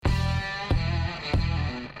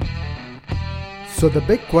So the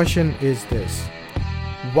big question is this: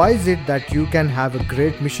 why is it that you can have a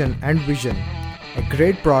great mission and vision, a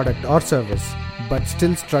great product or service, but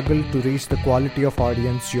still struggle to reach the quality of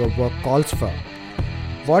audience your work calls for?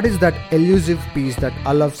 What is that elusive piece that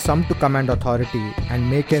allows some to command authority and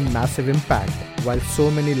make a massive impact while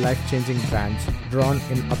so many life-changing brands drown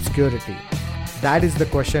in obscurity? That is the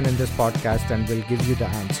question in this podcast, and we'll give you the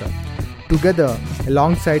answer. Together,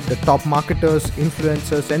 alongside the top marketers,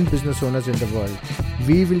 influencers, and business owners in the world,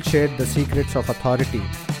 we will share the secrets of authority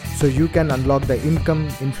so you can unlock the income,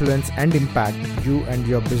 influence, and impact you and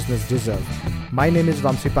your business deserve. My name is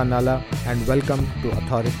Vamsi Pannala, and welcome to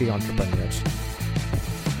Authority Entrepreneurs.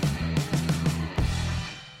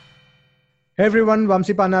 Hey everyone,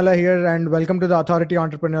 Vamsi Pannala here, and welcome to the Authority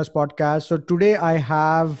Entrepreneurs podcast. So today I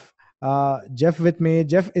have Jeff with me.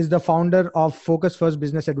 Jeff is the founder of Focus First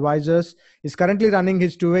Business Advisors. He's currently running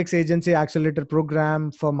his 2X Agency Accelerator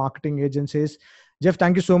program for marketing agencies. Jeff,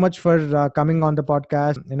 thank you so much for coming on the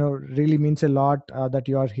podcast. Really means a lot that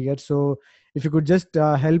you are here. So if you could just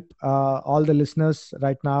help all the listeners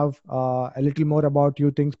right now a little more about you,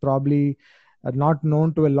 things probably not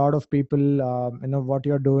known to a lot of people, what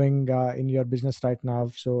you're doing in your business right now.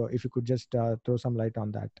 So if you could just throw some light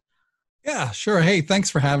on that. Yeah, sure. Hey,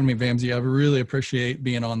 thanks for having me, Vamsi. I really appreciate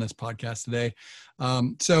being on this podcast today.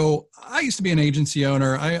 So I used to be an agency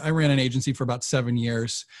owner. I ran an agency for about 7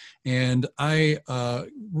 years, and I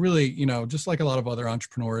really, just like a lot of other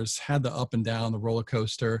entrepreneurs, had the up and down, the roller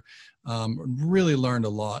coaster, really learned a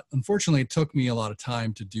lot. Unfortunately, it took me a lot of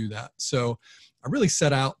time to do that. So I really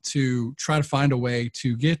set out to try to find a way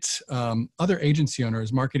to get other agency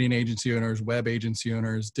owners, marketing agency owners, web agency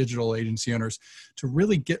owners, digital agency owners, to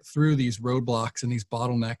really get through these roadblocks and these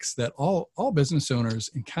bottlenecks that all business owners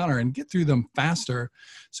encounter and get through them faster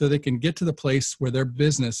so they can get to the place where their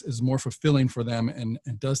business is more fulfilling for them and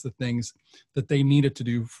does the things that they need it to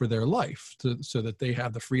do for their life so that they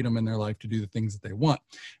have the freedom in their life to do the things that they want.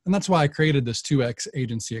 And that's why I created this 2X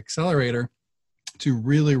Agency Accelerator to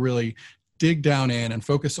really dig down in and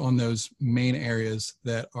focus on those main areas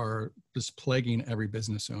that are just plaguing every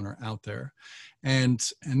business owner out there. And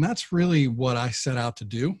that's really what I set out to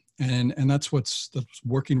do. And that's what's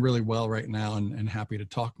working really well right now, and happy to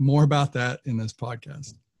talk more about that in this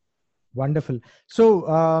podcast. Wonderful.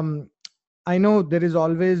 So I know there is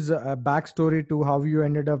always a backstory to how you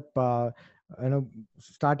ended up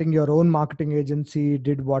starting your own marketing agency,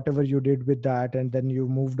 did whatever you did with that, and then you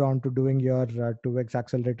moved on to doing your 2X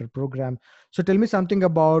Accelerator program. So tell me something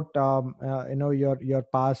about your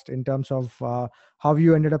past in terms of how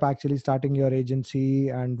you ended up actually starting your agency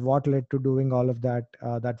and what led to doing all of that.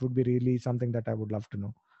 That would be really something that I would love to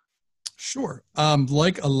know. Sure.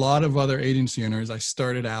 Like a lot of other agency owners, I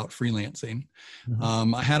started out freelancing.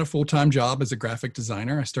 Mm-hmm. I had a full-time job as a graphic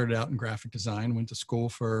designer. I started out in graphic design, went to school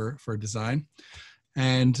for design,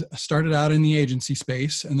 and started out in the agency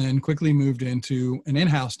space, and then quickly moved into an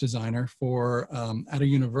in-house designer at a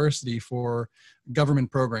university for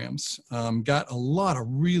government programs. Got a lot of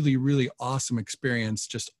really awesome experience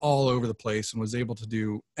just all over the place, and was able to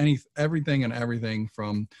do everything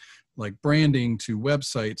from like branding to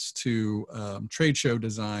websites to trade show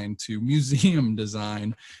design to museum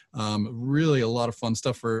design. Really a lot of fun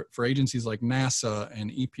stuff for agencies like NASA and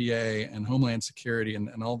EPA and Homeland Security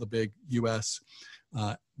and all the big US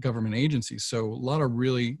government agencies. So a lot of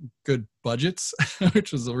really good budgets,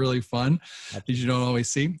 which was really fun, that you don't always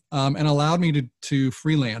see, and allowed me to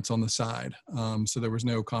freelance on the side. So there was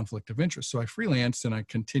no conflict of interest. So I freelanced and I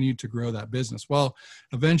continued to grow that business. Well,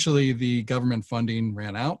 eventually the government funding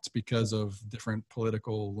ran out because of different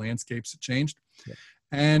political landscapes that changed. Yeah.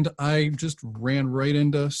 And I just ran right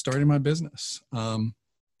into starting my business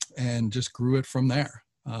and just grew it from there.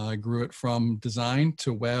 I grew it from design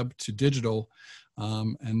to web to digital.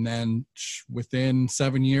 And then within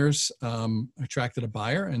 7 years, attracted a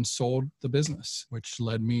buyer and sold the business, which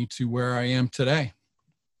led me to where I am today.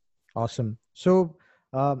 Awesome. So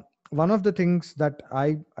one of the things that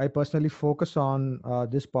I personally focus on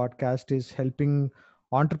this podcast is helping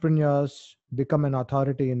entrepreneurs become an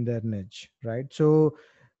authority in their niche, right? So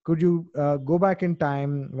could you go back in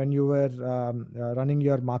time when you were running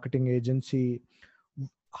your marketing agency?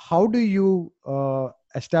 How do you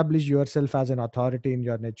establish yourself as an authority in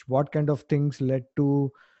your niche? What kind of things led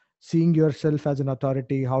to seeing yourself as an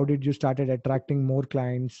authority? How did you started attracting more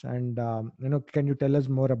clients? And can you tell us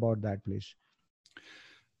more about that, please?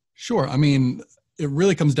 Sure. I mean, it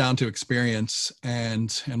really comes down to experience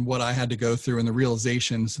and what I had to go through and the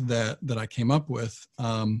realizations that I came up with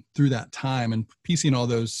through that time, and piecing all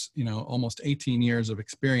those, almost 18 years of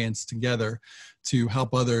experience together to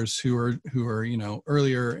help others who are,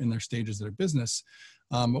 earlier in their stages of their business.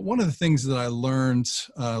 But one of the things that I learned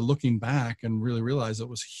looking back and really realized that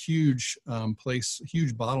was a huge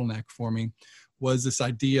huge bottleneck for me was this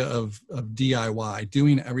idea of DIY,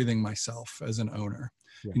 doing everything myself as an owner.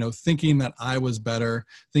 Yeah. Thinking that I was better,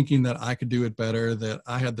 thinking that I could do it better, that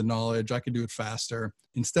I had the knowledge, I could do it faster,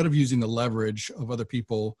 instead of using the leverage of other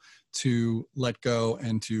people to let go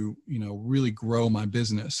and to, really grow my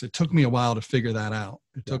business. It took me a while to figure that out.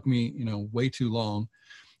 It took me, way too long.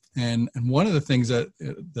 And one of the things that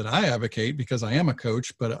I advocate, because I am a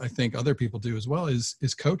coach, but I think other people do as well, is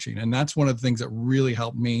coaching. And that's one of the things that really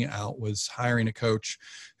helped me out, was hiring a coach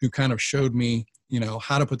who kind of showed me,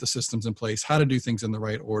 how to put the systems in place, how to do things in the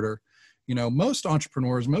right order. Most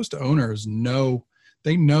entrepreneurs, most owners know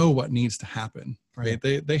what needs to happen, right?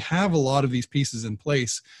 Yeah. They have a lot of these pieces in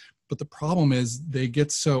place, but the problem is they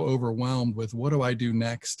get so overwhelmed with what do I do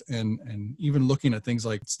next? And even looking at things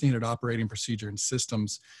like standard operating procedure and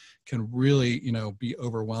systems can really, be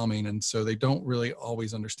overwhelming. And so they don't really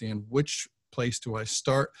always understand which place do I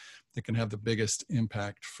start that can have the biggest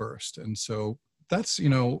impact first. And so that's,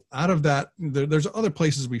 out of that, there's other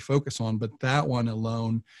places we focus on, but that one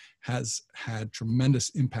alone has had tremendous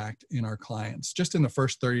impact in our clients. Just in the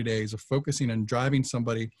first 30 days of focusing on driving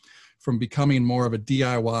somebody from becoming more of a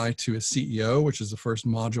DIY to a CEO, which is the first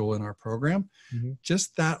module in our program. Mm-hmm.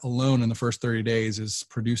 Just that alone in the first 30 days is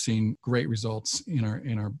producing great results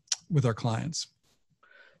with our clients.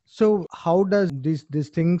 So how does these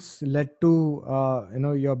things led to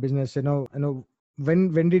your business?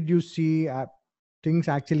 When did you see things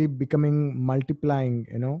actually becoming multiplying?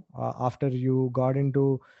 After you got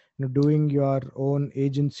into doing your own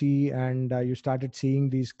agency and you started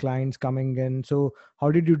seeing these clients coming in. So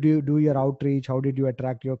how did you do your outreach? How did you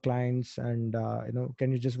attract your clients? And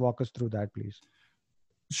can you just walk us through that, please?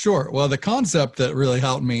 Sure. Well, the concept that really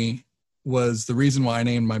helped me was the reason why I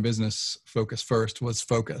named my business Focus First was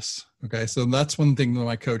focus. Okay. So that's one thing that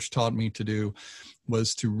my coach taught me to do,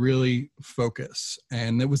 was to really focus.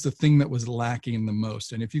 And it was the thing that was lacking the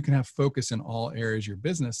most. And if you can have focus in all areas of your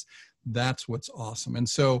business, that's what's awesome. And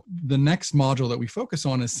so the next module that we focus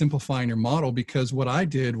on is simplifying your model, because what I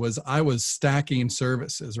did was I was stacking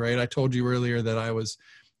services, right? I told you earlier that I was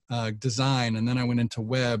design, and then I went into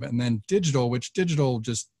web, and then digital, which digital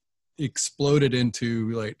just exploded into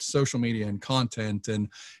like social media and content and,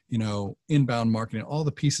 inbound marketing. All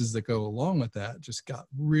the pieces that go along with that just got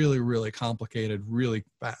really, really complicated really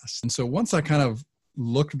fast. And so once I kind of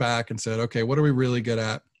looked back and said, okay, what are we really good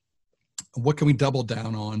at? What can we double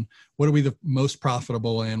down on? What are we the most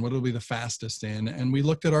profitable in? What are we the fastest in? And we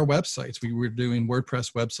looked at our websites. We were doing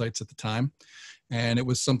WordPress websites at the time. And it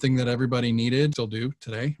was something that everybody needed, still do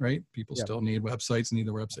today, right? People still need websites, need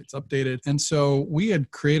their websites updated. And so we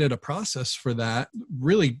had created a process for that.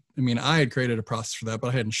 Really, I had created a process for that, but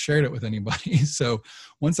I hadn't shared it with anybody. So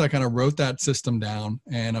once I kind of wrote that system down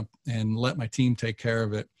and let my team take care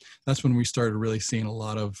of it, that's when we started really seeing a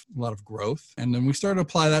lot of growth. And then we started to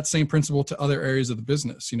apply that same principle to other areas of the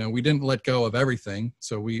business. We didn't let go of everything.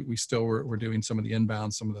 So we still were doing some of the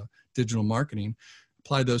inbound, some of the digital marketing,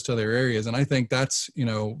 applied those to other areas. And I think that's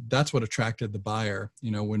what attracted the buyer.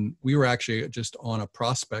 When we were actually just on a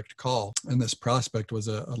prospect call, and this prospect was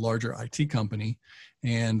a larger IT company,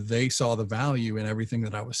 and they saw the value in everything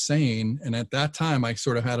that I was saying. And at that time, I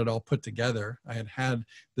sort of had it all put together. I had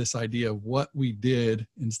this idea of what we did,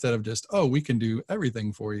 instead of just, oh, we can do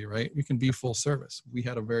everything for you, right? We can be full service. We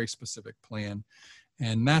had a very specific plan.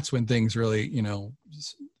 And that's when things really,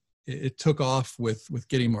 it took off with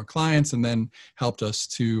getting more clients, and then helped us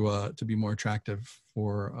to be more attractive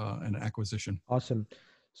for an acquisition. Awesome.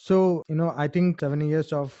 So, I think 7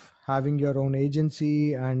 years of having your own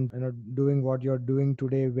agency and doing what you're doing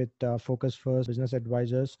today with Focus First Business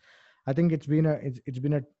Advisors, I think it's been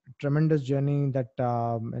a tremendous journey that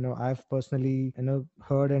I've personally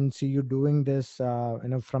heard and see you doing this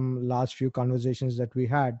from last few conversations that we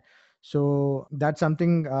had. So that's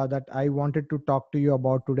something that I wanted to talk to you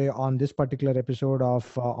about today on this particular episode of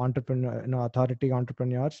Authority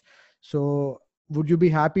Entrepreneurs. So would you be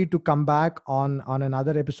happy to come back on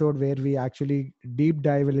another episode where we actually deep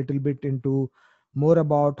dive a little bit into more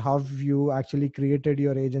about how you actually created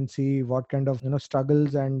your agency, what kind of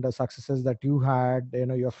struggles and successes that you had,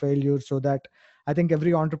 your failures, so that I think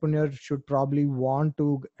every entrepreneur should probably want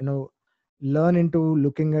to learn into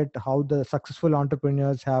looking at how the successful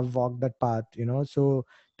entrepreneurs have walked that path. So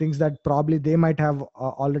things that probably they might have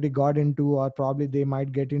already got into, or probably they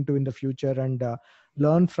might get into in the future, and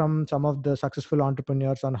learn from some of the successful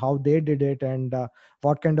entrepreneurs on how they did it, and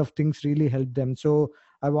what kind of things really helped them. So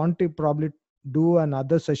I want to probably do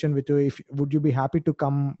another session with you. If would you be happy to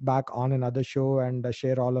come back on another show and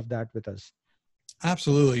share all of that with us?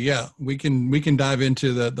 Absolutely. Yeah. We can dive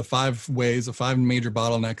into the 5 ways, the 5 major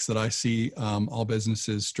bottlenecks that I see all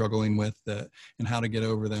businesses struggling with, and how to get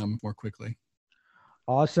over them more quickly.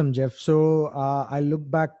 Awesome, Jeff. So I look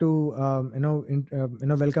back to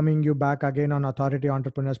welcoming you back again on Authority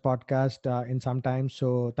Entrepreneurs Podcast in some time. So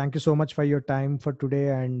thank you so much for your time for today,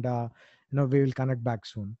 and we will connect back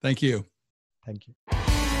soon. Thank you. Thank you.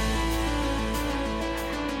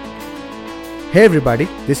 Hey everybody,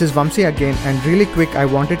 this is Vamsi again, and really quick, I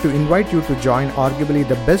wanted to invite you to join arguably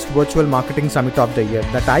the best virtual marketing summit of the year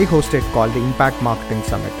that I hosted, called the Impact Marketing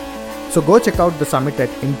Summit. So go check out the summit at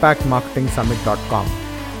impactmarketingsummit.com.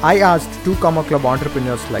 I asked 2 Comma Club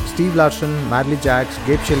entrepreneurs like Steve Larsen, Marley Jacks,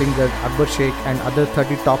 Gabe Schillinger, Akbar Sheikh, and other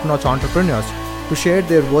 30 top-notch entrepreneurs to share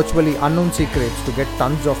their virtually unknown secrets to get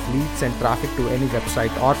tons of leads and traffic to any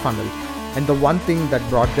website or funnel, and the one thing that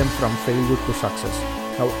brought them from failure to success.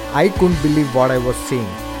 Now, I couldn't believe what I was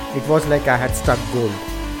seeing. It was like I had struck gold.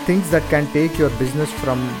 Things that can take your business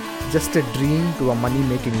from just a dream to a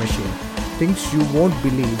money-making machine. Things you won't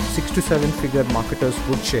believe 6 to 7 figure marketers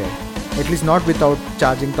would share, at least not without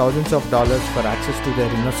charging thousands of dollars for access to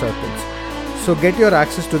their inner circles. So get your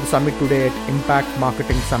access to the summit today at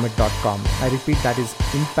impactmarketingsummit.com. I repeat, that is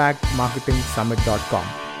impactmarketingsummit.com.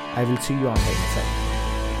 I will see you on the inside.